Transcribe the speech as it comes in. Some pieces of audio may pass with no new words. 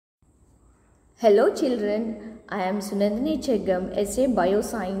Hello children, I am Sunandini Chegam, SA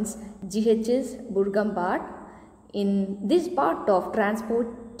Bioscience, GHS Burgambat. In this part of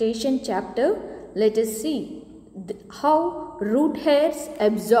transportation chapter, let us see how root hairs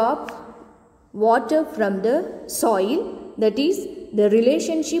absorb water from the soil, that is the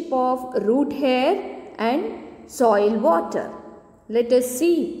relationship of root hair and soil water. Let us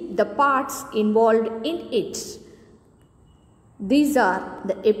see the parts involved in it. These are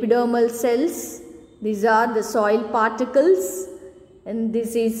the epidermal cells, these are the soil particles, and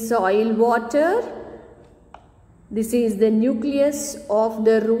this is soil water. This is the nucleus of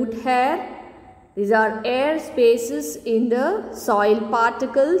the root hair. These are air spaces in the soil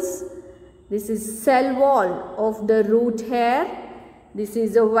particles. This is cell wall of the root hair. This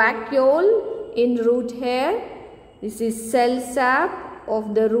is a vacuole in root hair. This is cell sap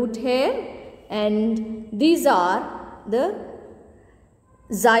of the root hair, and these are the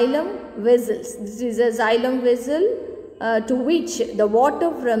xylem vessels. This is a xylem vessel to which the water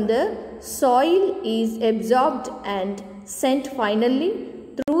from the soil is absorbed and sent finally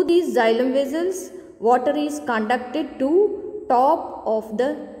through these xylem vessels. Water is conducted to top of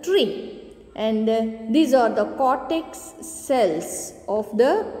the tree, and these are the cortex cells of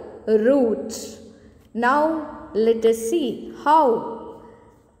the root. Now let us see how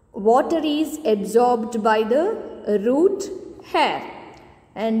water is absorbed by the root hair.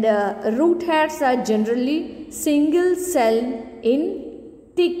 And root hairs are generally single cell in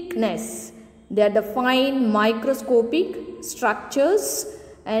thickness. They are the fine microscopic structures,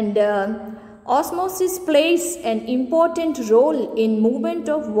 and osmosis plays an important role in movement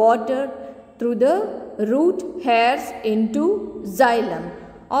of water through the root hairs into xylem.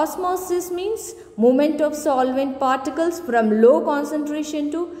 Osmosis means movement of solvent particles from low concentration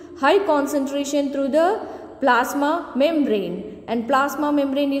to high concentration through the plasma membrane, and plasma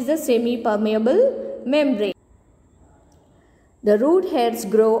membrane is a semi-permeable membrane. The root hairs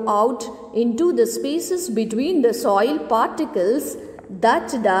grow out into the spaces between the soil particles that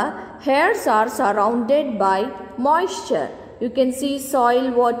the hairs are surrounded by moisture. You can see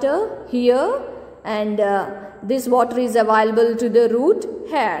soil water here, and this water is available to the root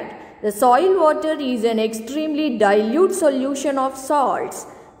hair. The soil water is an extremely dilute solution of salts.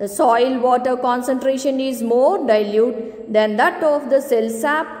 The soil water concentration is more dilute than that of the cell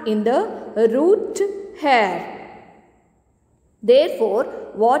sap in the root hair. Therefore,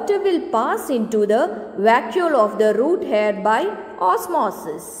 water will pass into the vacuole of the root hair by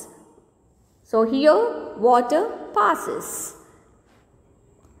osmosis. So here water passes.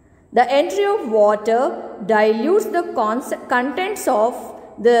 The entry of water dilutes the contents of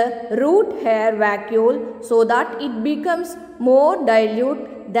the root hair vacuole so that it becomes more dilute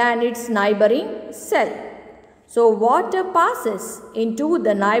than its neighboring cell. So water passes into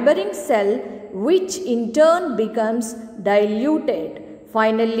the neighboring cell, which in turn becomes diluted.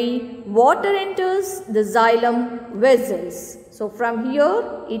 Finally, water enters the xylem vessels. So from here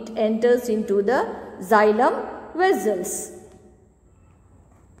it enters into the xylem vessels.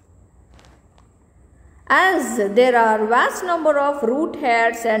 As there are vast number of root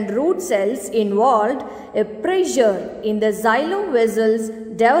hairs and root cells involved, a pressure in the xylem vessels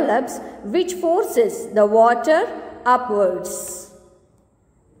develops which forces the water upwards.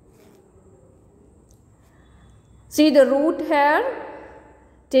 See the root hair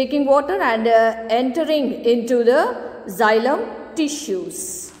taking water and entering into the xylem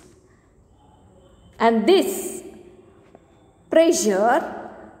tissues. And this pressure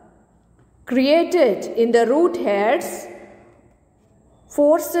created in the root hairs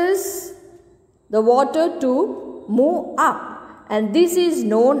forces the water to move up, and this is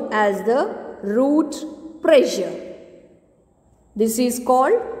known as the root pressure. This is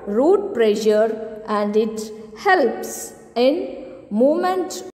called root pressure, and it helps in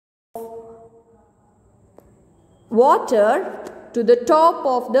movement of water to the top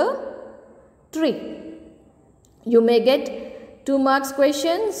of the tree. You may get 2 marks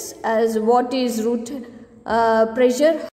questions as what is root pressure.